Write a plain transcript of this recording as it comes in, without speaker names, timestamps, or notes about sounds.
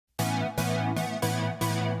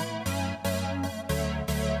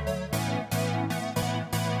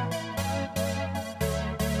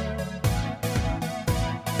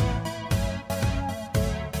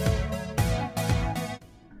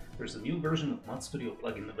version of Mod Studio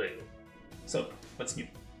plugin available. So, what's new?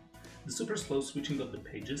 The super slow switching of the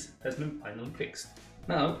pages has been finally fixed.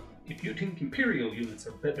 Now, if you think Imperial units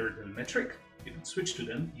are better than Metric, you can switch to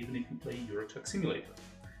them even if you play Euro Truck Simulator.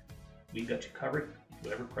 We got you covered if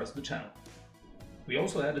you ever cross the channel. We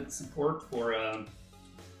also added support for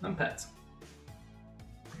numpads.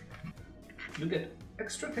 You get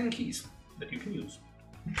extra 10 keys that you can use.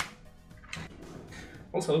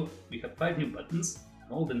 Also, we have 5 new buttons,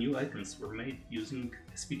 and all the new icons were made using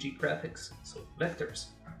SVG graphics, so vectors.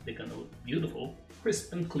 They can look beautiful,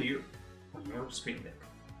 crisp and clear on your Stream Deck.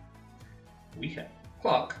 We have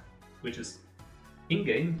clock, which is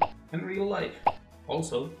in-game and real life,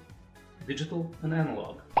 also digital and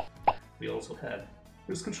analog. We also have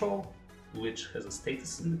cruise control, which has a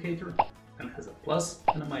status indicator and has a plus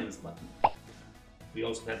and a minus button. We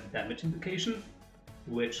also have damage indication,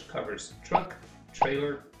 which covers truck,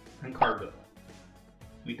 trailer and cargo.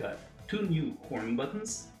 We got 2 new horn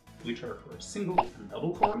buttons, which are for single and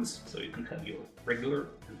double horns, so you can have your regular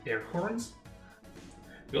and air horns.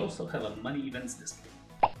 We also have a money events display.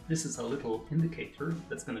 This is a little indicator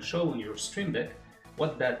that's going to show on your Stream Deck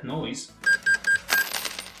what that noise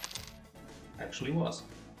actually was.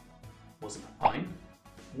 Was it a fine?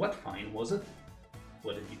 What fine was it?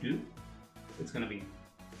 What did you do? It's going to be,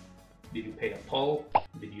 did you pay a toll?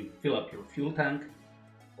 Did you fill up your fuel tank?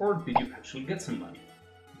 Or did you actually get some money?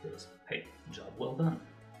 Because, hey, job well done.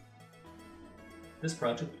 This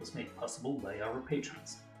project was made possible by our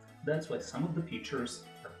patrons. That's why some of the features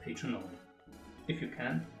are patron only. If you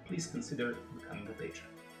can, please consider becoming a patron.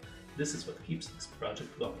 This is what keeps this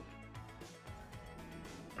project going.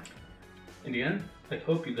 In the end, I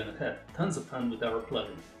hope you're gonna have tons of fun with our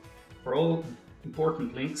plugin. For all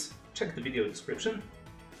important links, check the video description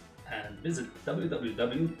and visit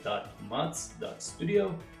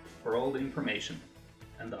www.mods.studio for all the information.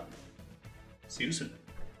 And done. See you soon.